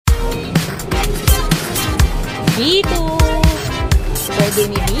Dito. Pwede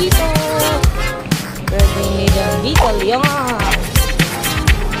ni dito. Pwede ni dito. Yan.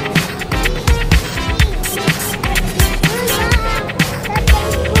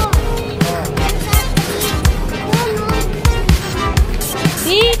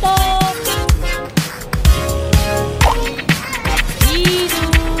 Dito. Dito.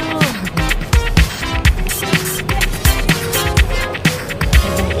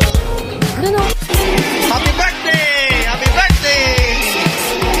 Ano? Happy birthday! Happy birthday!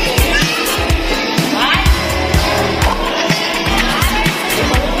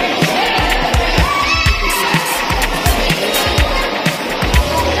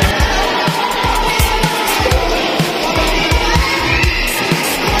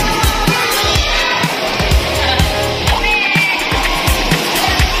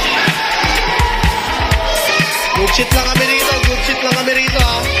 Good shit lang kami rito. Good shit lang kami rito,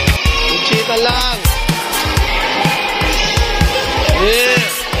 ha. Good shit lang. Yeah.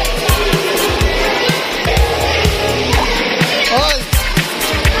 Hoy.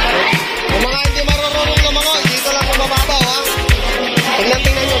 Yung mga hindi marunong lumangoy, dito lang kung mababaw, ha. Tingnan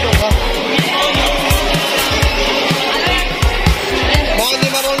nyo doon, ha. Mga hindi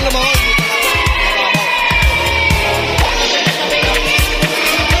marunong lumangoy, dito lang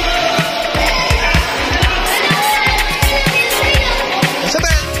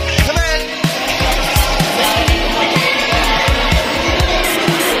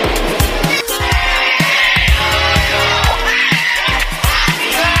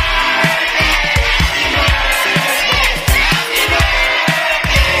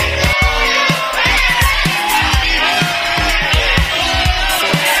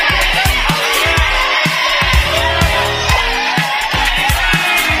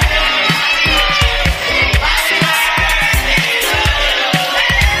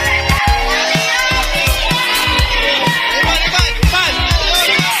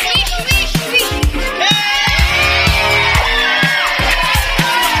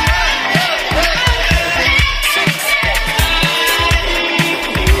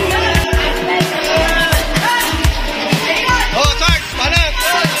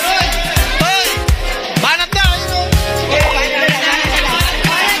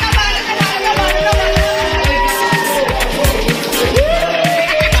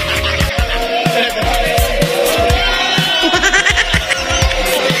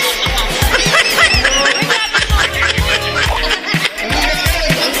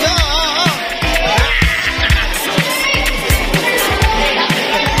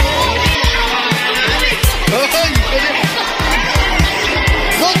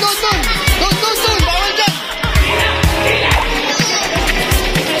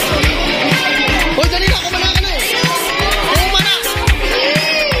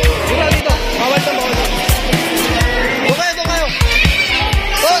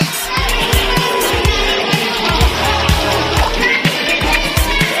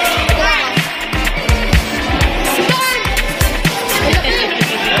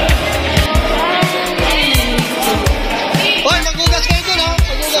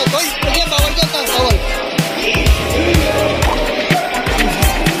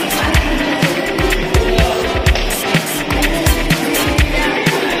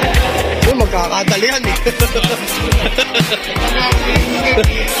magkakadalihan eh.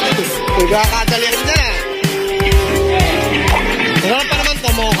 Magkakadalihan na na. Sarap pa naman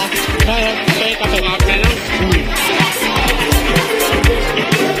tomo ka. Kaya kape lang.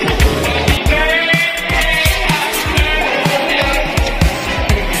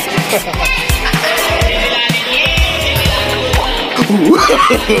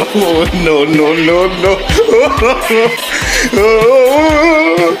 Oh, no, no, no, no.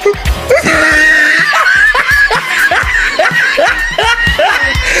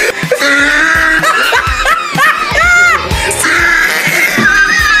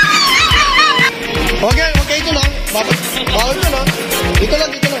 Okay, ito lang. Bawal ito lang. Dito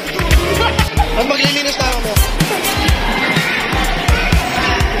lang. At maglilinis na ako.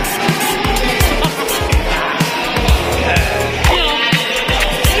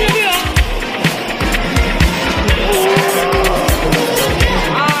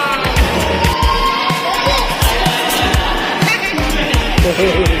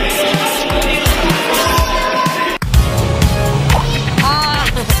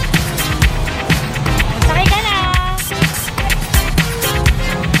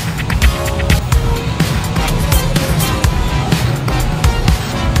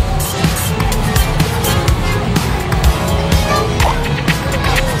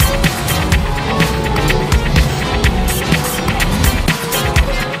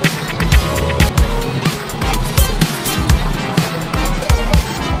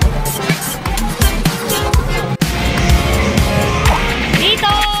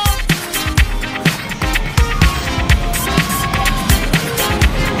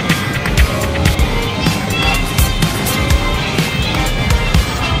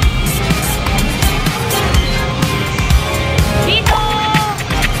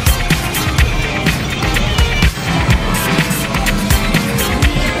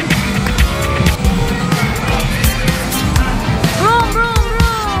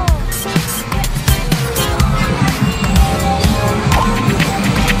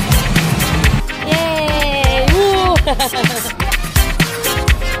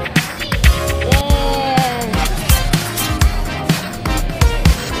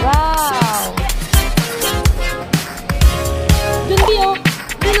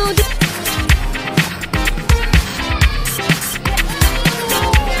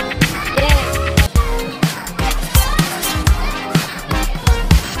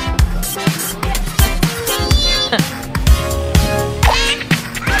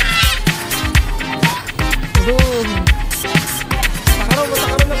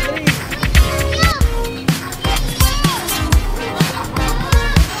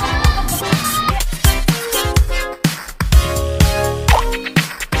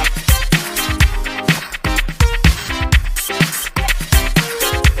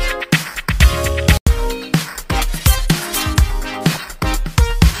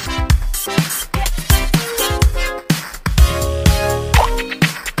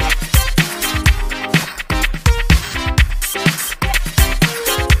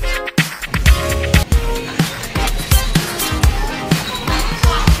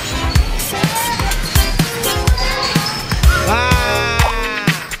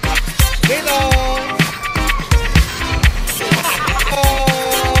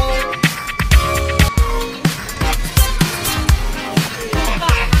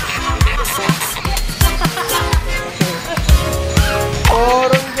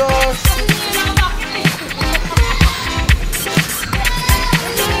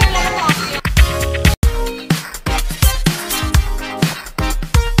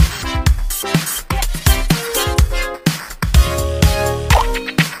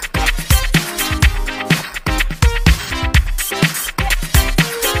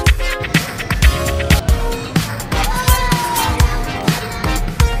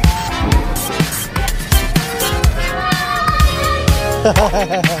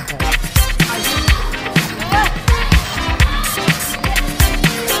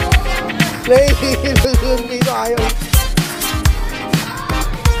 Nahihilo dito ayaw.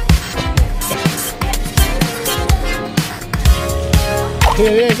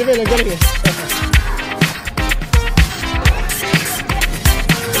 Sige, sige, nagaling eh.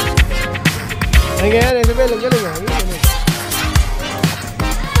 Ay, ganyan, Isabel, ang galing ah.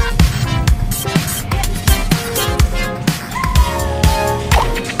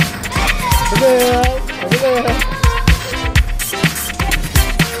 Isabel, Isabel.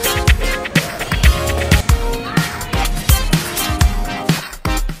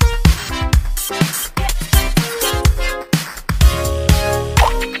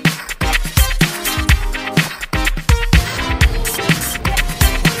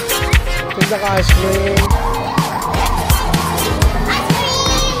 Naka-ice cream.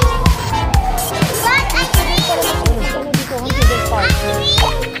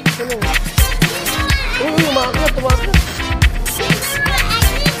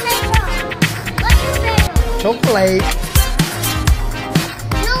 Chocolate.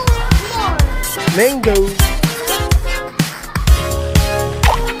 Mango.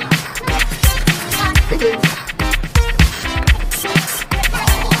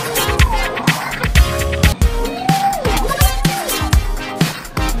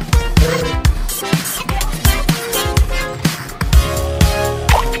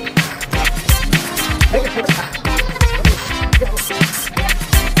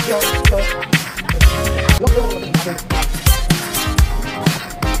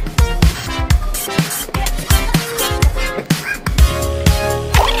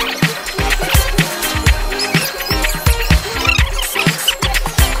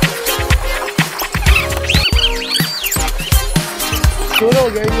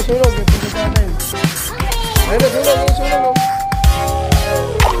 Sunog, ayun yung sunog. Ayun na, sunog, yung sunog.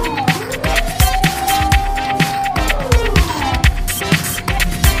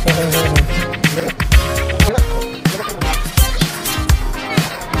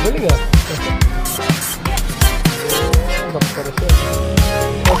 Galing ah. Doktor siya.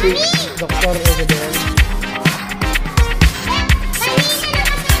 Kasi Doktor Evidel.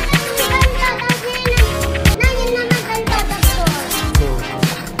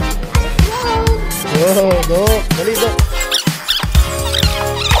 Oh, Dok. Dali, Dok.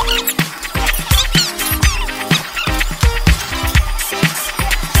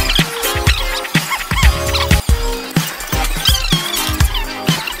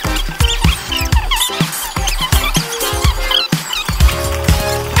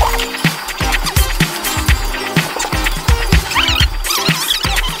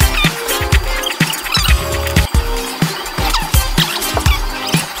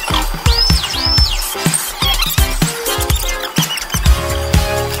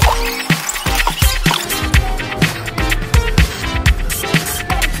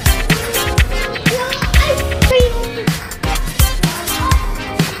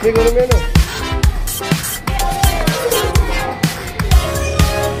 May gano'n meron.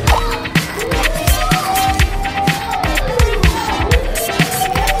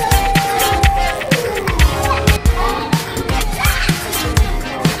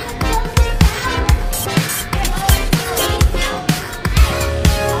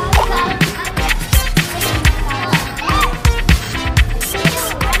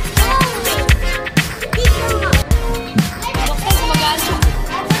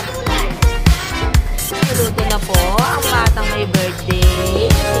 Luto na po ang batang may birthday.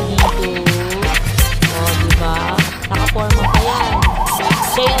 Kasi dito. O, diba? Nakaporma pa yan.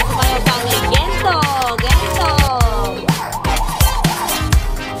 Siya yung sumayaw sa akin. Gento! Gento!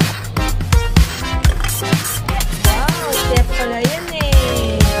 Wow! Chef pala yan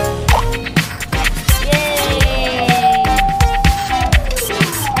eh. Yay!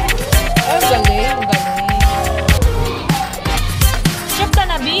 Ay, galing. Galing. Chef ka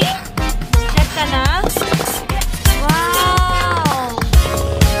na, B? Chef ka na?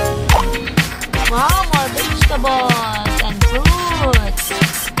 Wow, more vegetables and fruits.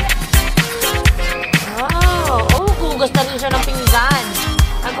 Wow. Oh, hugas na rin siya ng pinggan.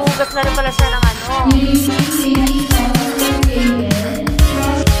 Naghuhugas na rin pala siya ng ano.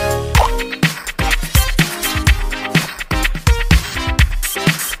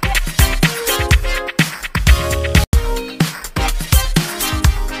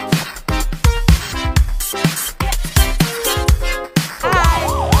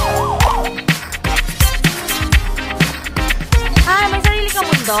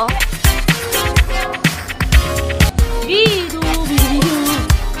 Mundo. Bidu, bidu.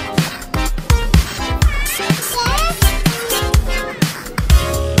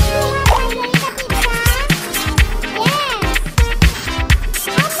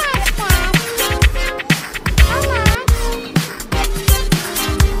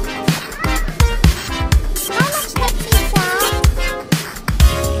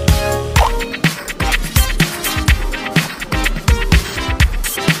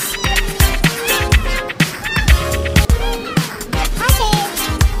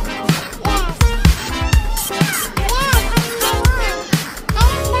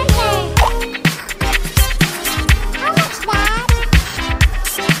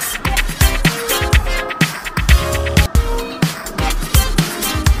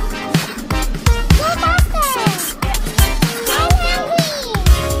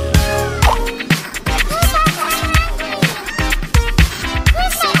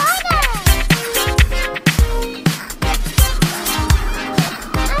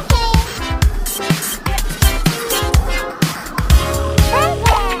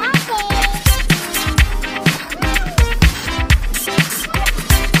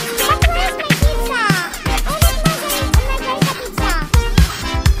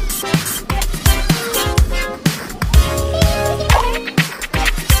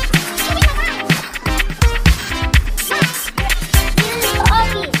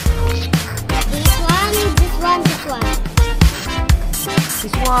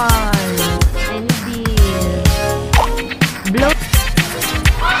 on. I need this. Blow.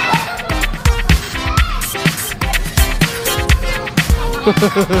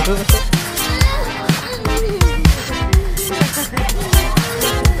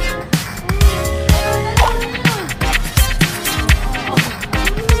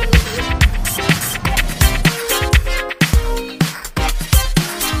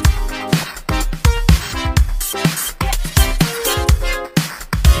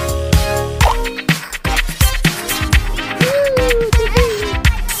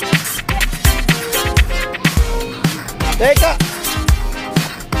 Teka!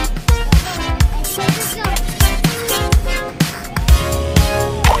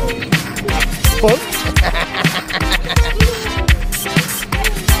 Pop?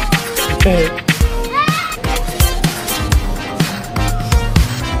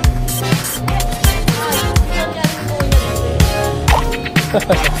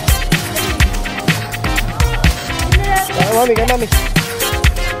 Mami, kay mami.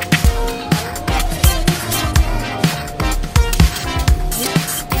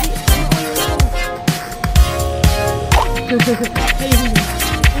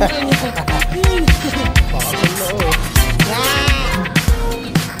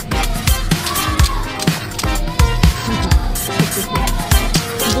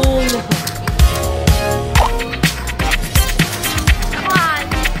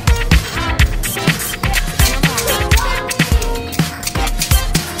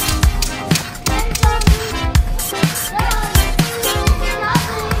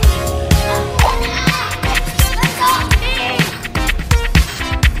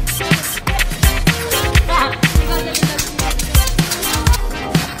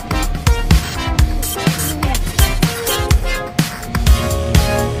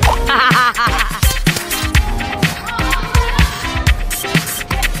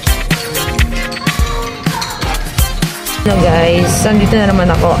 Hello guys, nandito na naman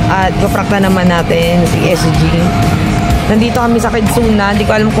ako at paprank na naman natin si SG. Nandito kami sa Kidsuna, hindi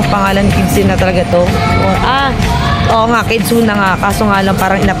ko alam kung pangalan Kidsuna talaga to. Oo nga, Kidsuna nga, kaso nga lang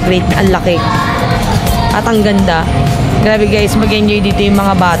parang in-upgrade, ang laki. At ang ganda. Grabe guys, mag-enjoy dito yung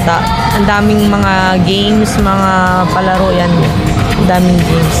mga bata. Ang daming mga games, mga palaro yan. Ang daming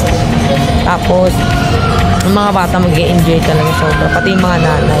games. Tapos, yung mga bata mag-enjoy talaga sobra, pati yung mga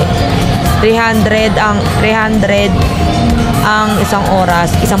nanay. 300 ang isang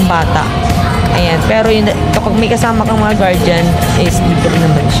oras, isang bata. Ayan. Pero yun, kapag may kasama kang mga guardian, is libre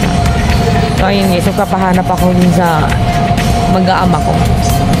naman siya. So, ayun guys. So, kapahanap ako dun sa mag-aama ko.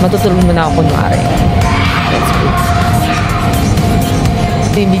 Matutulog muna ako kunwari. Let's go.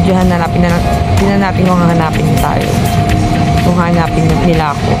 Ito yung videohan na pinanapin ko nga hanapin tayo. Kung hanapin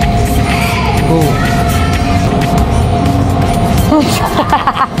nila ako. Go.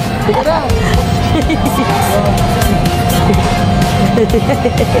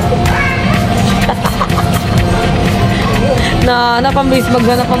 Napambis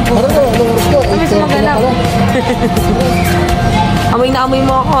maghanap ang po. Pambis maghanap. Amoy na amoy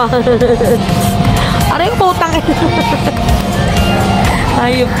mo ako. Ano yung putang?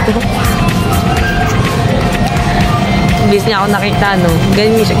 Ayop ko. Imbis niya ako nakita, no?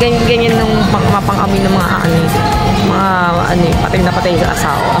 Ganyan nung mapang-amoy ng mga patay na patay sa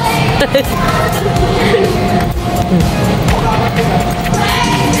asawa.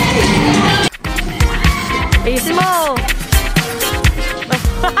 Ayusin mo!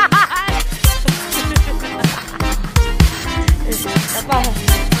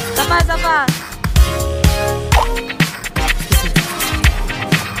 Sapa!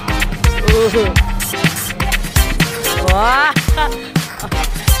 Wah!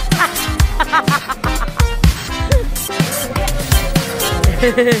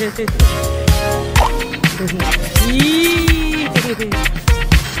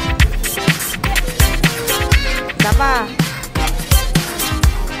 Sapa!